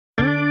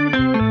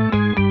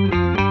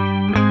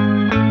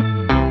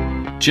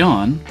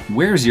John,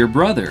 where's your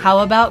brother?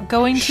 How about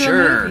going to a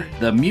Sure, movie?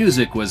 the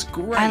music was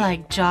great. I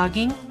like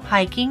jogging,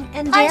 hiking,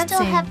 and I dancing.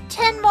 still have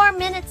 10 more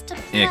minutes to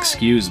play.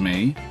 Excuse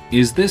me,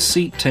 is this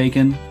seat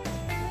taken?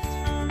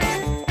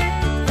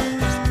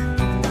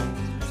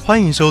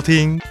 欢迎收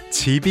听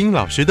齐斌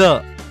老师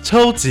的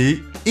超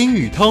级英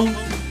语通。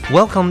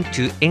Welcome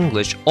to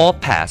English All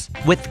Pass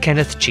with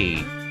Kenneth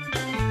Chi.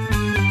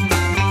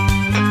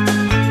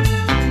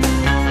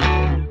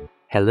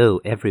 Hello,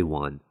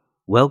 everyone.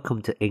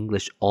 Welcome to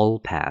English All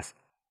Pass.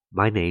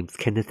 My name's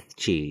Kenneth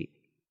Chi.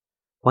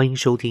 欢迎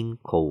收听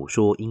口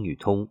说英语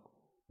通，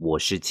我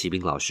是齐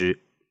斌老师。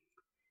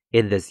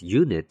In this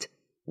unit,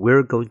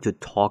 we're going to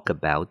talk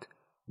about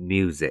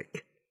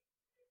music.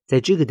 在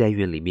这个单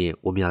元里面，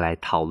我们要来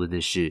讨论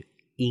的是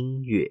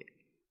音乐。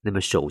那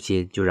么首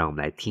先就让我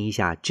们来听一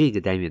下这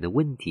个单元的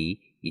问题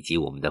以及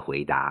我们的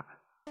回答。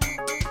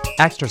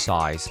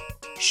Exercise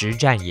实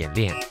战演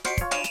练。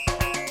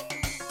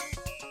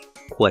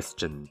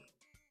Question: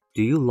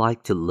 Do you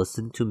like to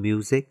listen to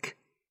music?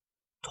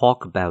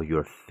 Talk about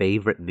your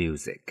favorite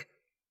music.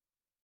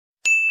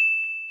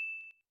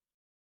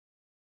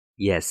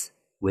 Yes,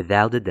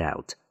 without a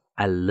doubt,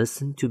 I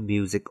listen to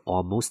music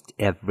almost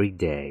every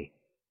day.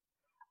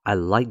 I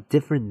like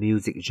different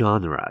music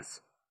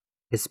genres,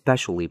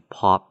 especially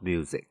pop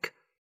music.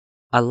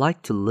 I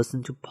like to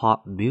listen to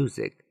pop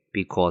music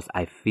because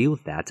I feel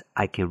that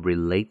I can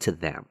relate to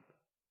them.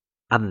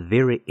 I'm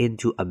very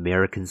into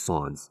American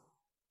songs,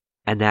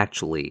 and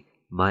actually,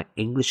 my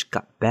English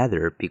got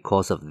better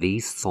because of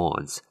these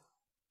songs.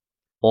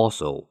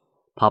 Also,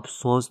 pop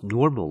songs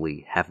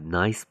normally have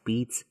nice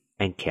beats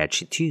and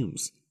catchy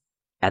tunes,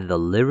 and the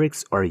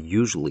lyrics are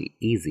usually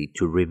easy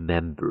to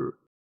remember.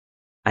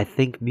 I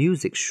think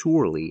music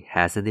surely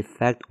has an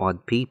effect on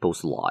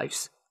people's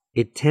lives.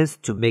 It tends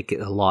to make it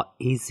a lot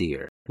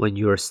easier when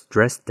you're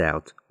stressed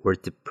out or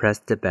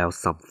depressed about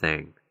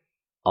something.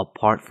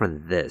 Apart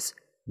from this,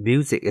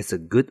 music is a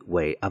good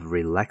way of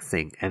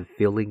relaxing and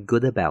feeling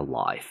good about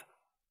life.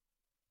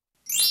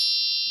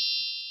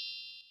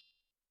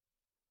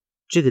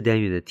 这个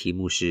单元的题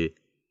目是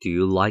Do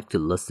you like to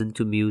listen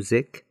to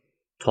music?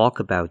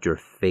 Talk about your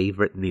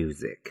favorite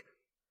music.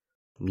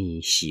 你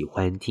喜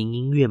欢听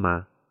音乐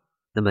吗？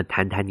那么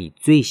谈谈你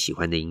最喜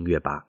欢的音乐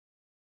吧。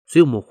所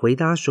以我们回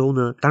答的时候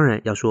呢，当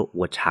然要说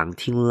我常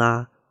听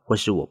啦，或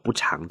是我不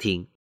常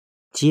听。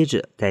接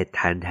着再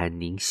谈谈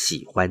您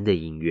喜欢的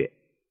音乐。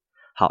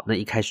好，那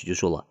一开始就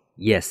说了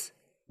Yes,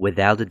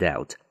 without a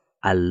doubt,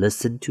 I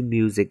listen to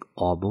music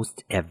almost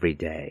every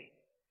day.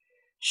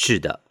 是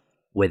的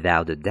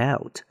Without a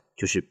doubt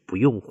就是不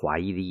用怀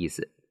疑的意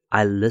思。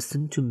I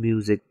listen to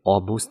music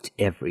almost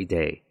every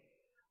day.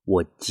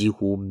 我几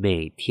乎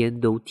每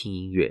天都听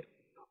音乐。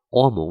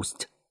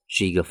Almost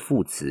是一个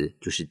副词，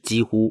就是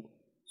几乎，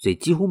所以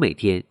几乎每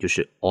天就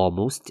是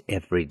almost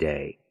every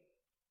day.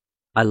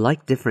 I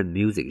like different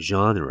music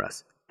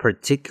genres,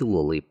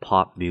 particularly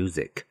pop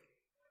music.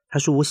 他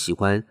说我喜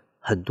欢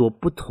很多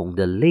不同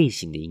的类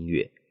型的音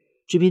乐。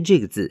这边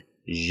这个字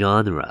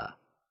genre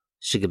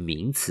是个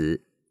名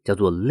词，叫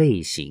做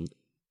类型，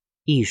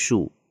艺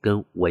术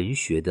跟文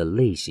学的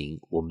类型，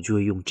我们就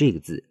会用这个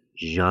字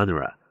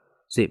genre，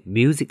 所以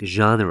music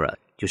genre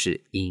就是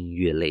音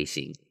乐类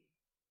型。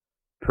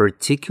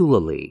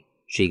Particularly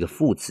是一个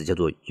副词，叫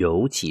做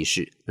尤其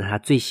是，那他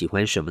最喜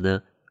欢什么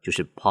呢？就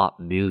是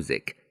pop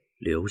music，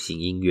 流行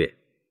音乐。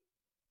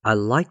I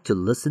like to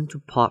listen to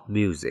pop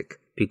music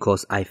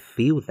because I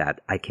feel that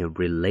I can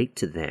relate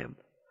to them。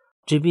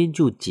 这边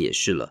就解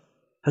释了，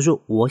他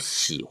说我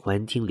喜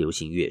欢听流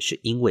行乐是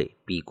因为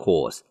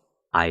because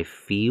I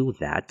feel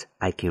that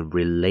I can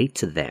relate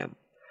to them。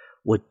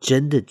 我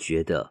真的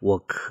觉得我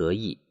可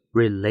以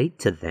relate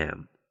to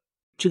them。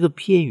 这个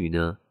片语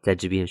呢，在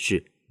这边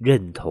是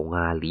认同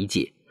啊，理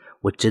解。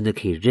我真的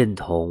可以认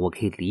同，我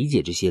可以理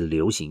解这些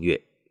流行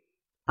乐。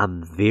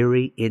I'm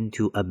very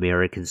into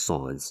American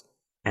songs,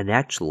 and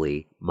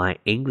actually, my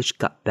English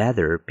got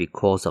better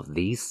because of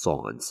these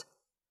songs.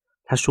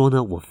 他说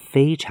呢，我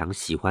非常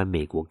喜欢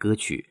美国歌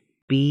曲。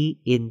Be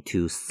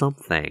into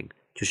something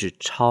就是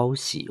超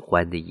喜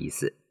欢的意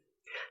思。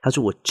他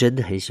说我真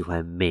的很喜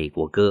欢美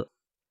国歌。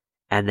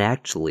And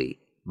actually,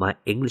 my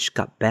English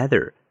got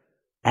better.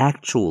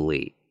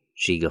 Actually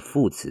是一个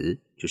副词，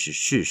就是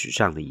事实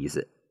上的意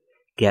思。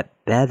Get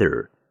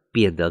better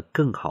变得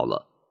更好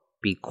了。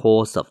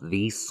Because of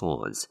these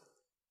songs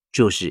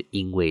就是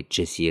因为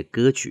这些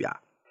歌曲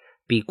啊。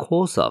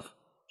Because of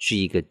是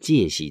一个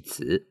介系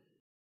词，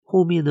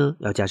后面呢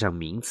要加上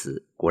名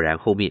词，果然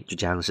后面就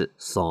加上是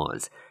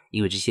songs，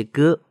 因为这些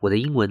歌我的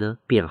英文呢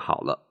变好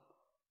了。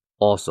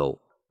Also,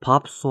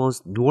 pop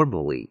songs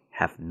normally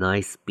have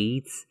nice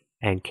beats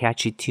and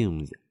catchy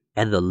tunes,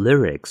 and the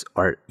lyrics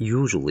are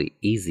usually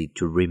easy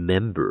to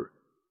remember.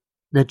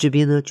 那这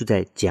边呢就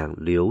在讲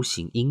流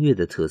行音乐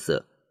的特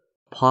色。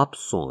Pop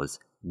songs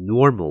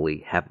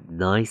normally have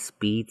nice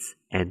beats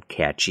and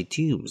catchy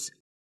tunes.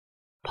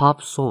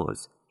 Pop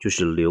songs 就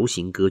是流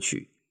行歌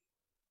曲。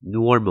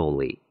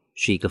Normally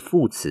是一个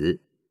副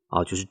词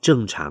就是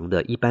正常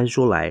的，一般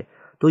说来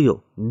都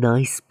有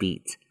nice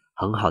beat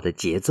很好的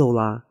节奏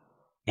啦。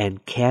And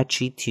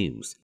catchy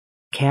tunes.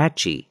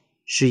 Catchy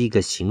是一个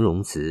形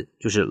容词，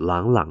就是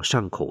朗朗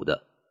上口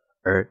的，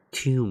而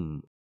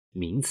tune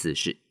名词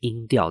是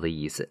音调的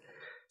意思。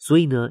所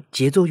以呢，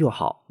节奏又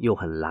好，又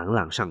很朗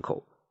朗上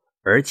口。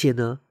而且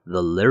呢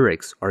the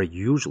lyrics are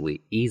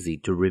usually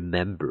easy to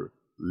remember.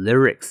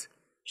 Lyrics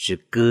是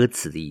歌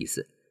词的意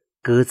思，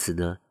歌词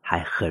呢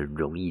还很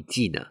容易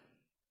记呢。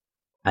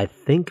I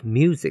think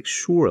music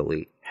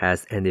surely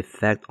has an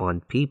effect on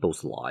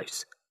people's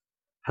lives.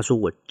 他说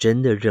我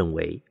真的认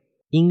为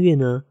音乐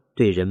呢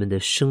对人们的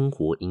生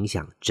活影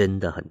响真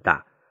的很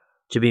大。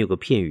这边有个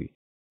片语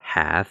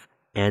have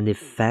an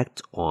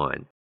effect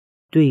on,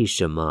 对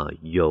什么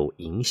有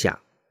影响。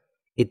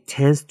It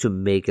tends to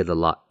make it a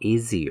lot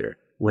easier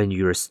when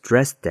you're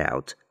stressed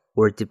out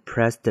or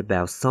depressed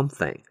about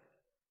something.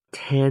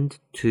 Tend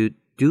to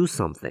do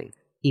something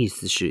意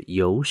思是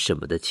有什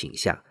么的倾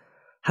向。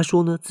他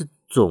说呢，这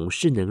总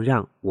是能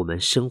让我们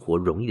生活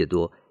容易得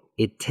多。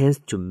It tends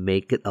to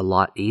make it a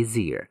lot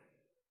easier.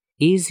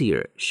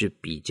 Easier 是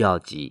比较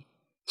级，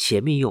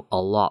前面用 a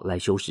lot 来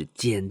修饰，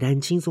简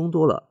单轻松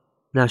多了。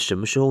那什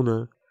么时候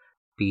呢？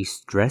 Be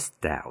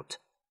stressed out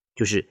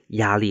就是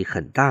压力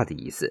很大的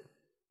意思。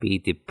Be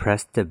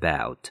depressed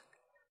about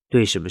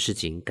对什么事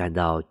情感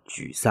到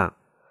沮丧。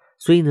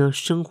所以呢，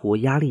生活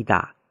压力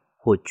大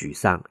或沮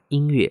丧，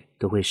音乐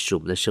都会使我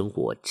们的生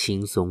活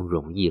轻松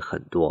容易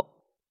很多。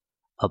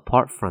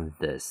Apart from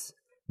this,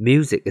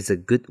 music is a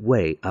good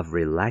way of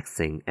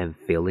relaxing and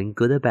feeling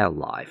good about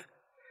life.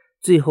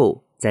 最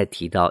后再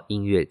提到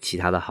音乐其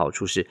他的好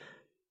处是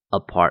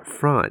apart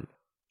from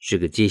是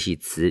个介系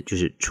词，就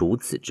是除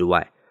此之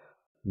外。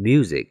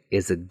Music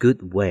is a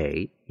good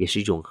way 也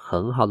是一种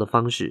很好的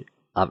方式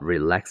of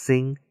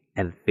relaxing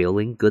and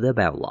feeling good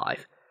about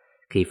life.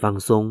 可以放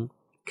松，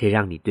可以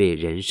让你对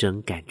人生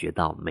感觉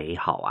到美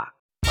好啊。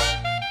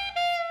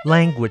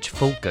Language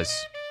focus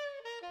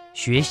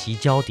学习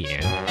焦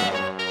点。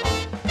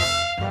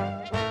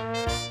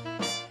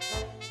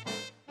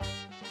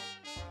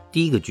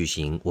第一个句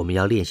型我们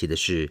要练习的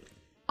是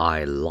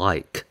I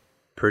like,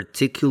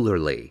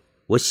 particularly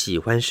我喜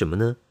欢什么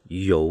呢？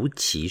尤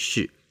其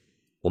是。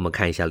我们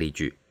看一下例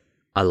句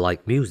I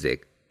like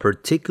music,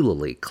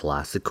 particularly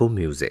classical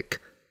music.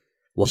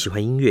 我喜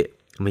欢音乐，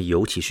那么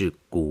尤其是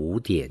古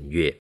典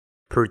乐。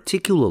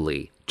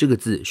Particularly 这个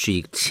字是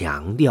一个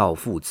强调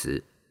副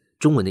词，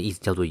中文的意思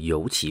叫做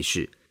尤其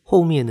是，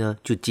后面呢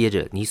就接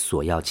着你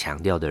所要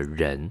强调的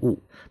人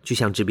物。就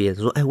像这边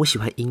说，我喜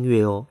欢音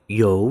乐哦，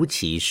尤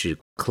其是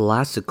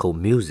classical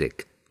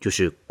music 就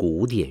是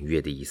古典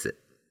乐的意思。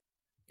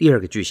第二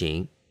个句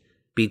型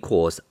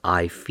Because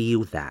I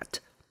feel that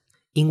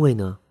因为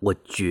呢我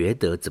觉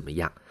得怎么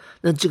样，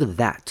那这个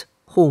that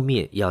后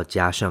面要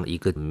加上一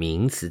个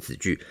名词子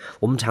句。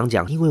我们常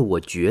讲因为我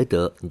觉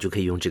得，你就可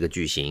以用这个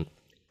句型。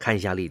看一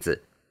下例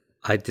子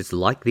I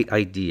dislike the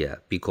idea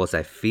because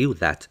I feel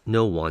that no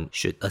one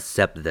should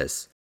accept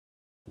this.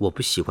 我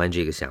不喜欢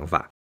这个想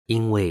法，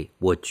因为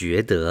我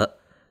觉得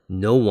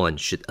no one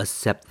should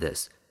accept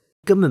this.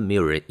 根本没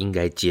有人应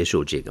该接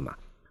受这个嘛。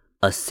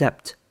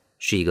Accept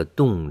是一个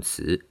动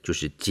词，就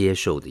是接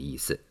受的意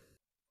思。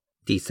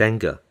第三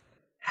个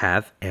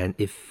have an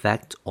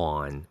effect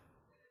on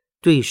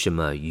对什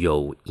么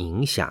有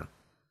影响。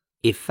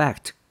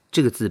 Effect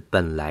这个字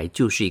本来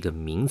就是一个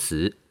名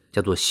词，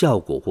叫做效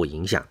果或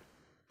影响。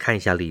看一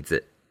下例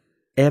子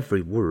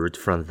Every word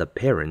from the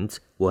parent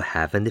will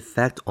have an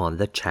effect on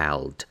the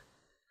child.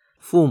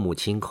 父母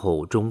亲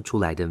口中出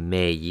来的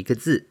每一个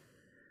字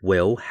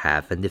will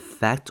have an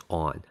effect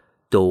on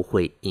都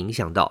会影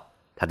响到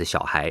他的小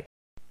孩。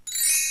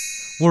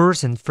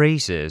 Words and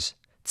phrases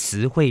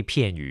词汇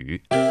片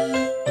语。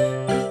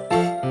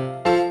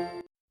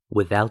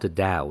Without a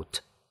doubt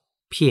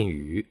片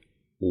语，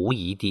无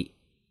疑地，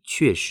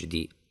确实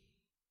地。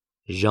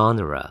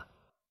Genre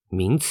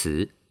名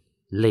词，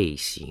类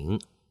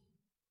型。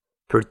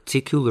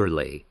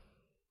Particularly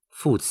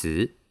副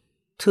词，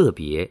特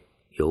别，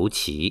尤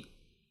其。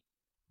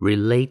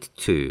Relate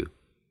to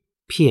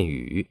片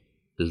语，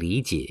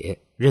理解，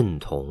认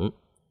同。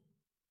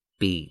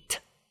Beat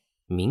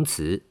名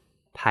词，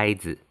拍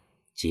子，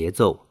节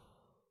奏。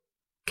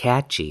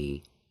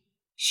Catchy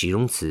形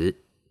容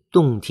词，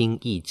动听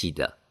易记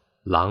的，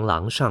朗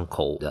朗上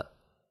口的。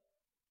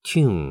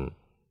Tune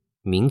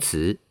名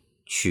词，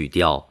曲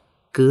调，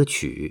歌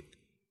曲。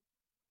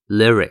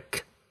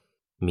Lyric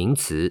名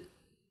词，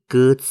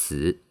歌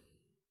词。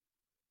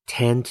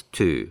Tend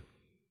to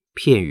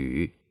片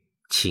语，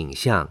倾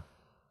向，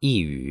意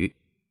语。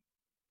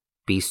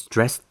Be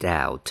stressed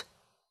out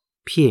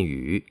片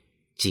语，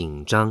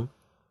紧张，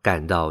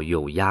感到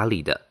有压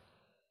力的。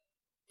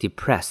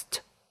Depressed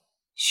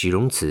形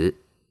容词，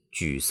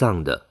沮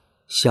丧的，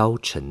消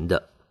沉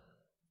的。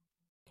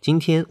今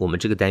天我们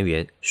这个单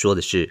元说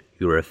的是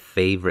Your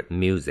favorite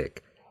music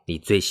你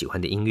最喜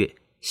欢的音乐，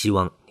希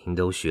望您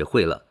都学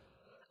会了。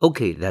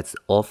Okay, that's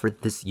all for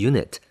this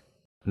unit.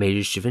 每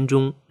日10分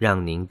钟，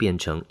让您变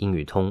成英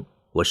语通。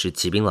我是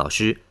齐斌老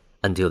师。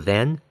Until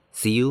then,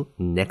 see you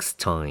next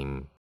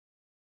time.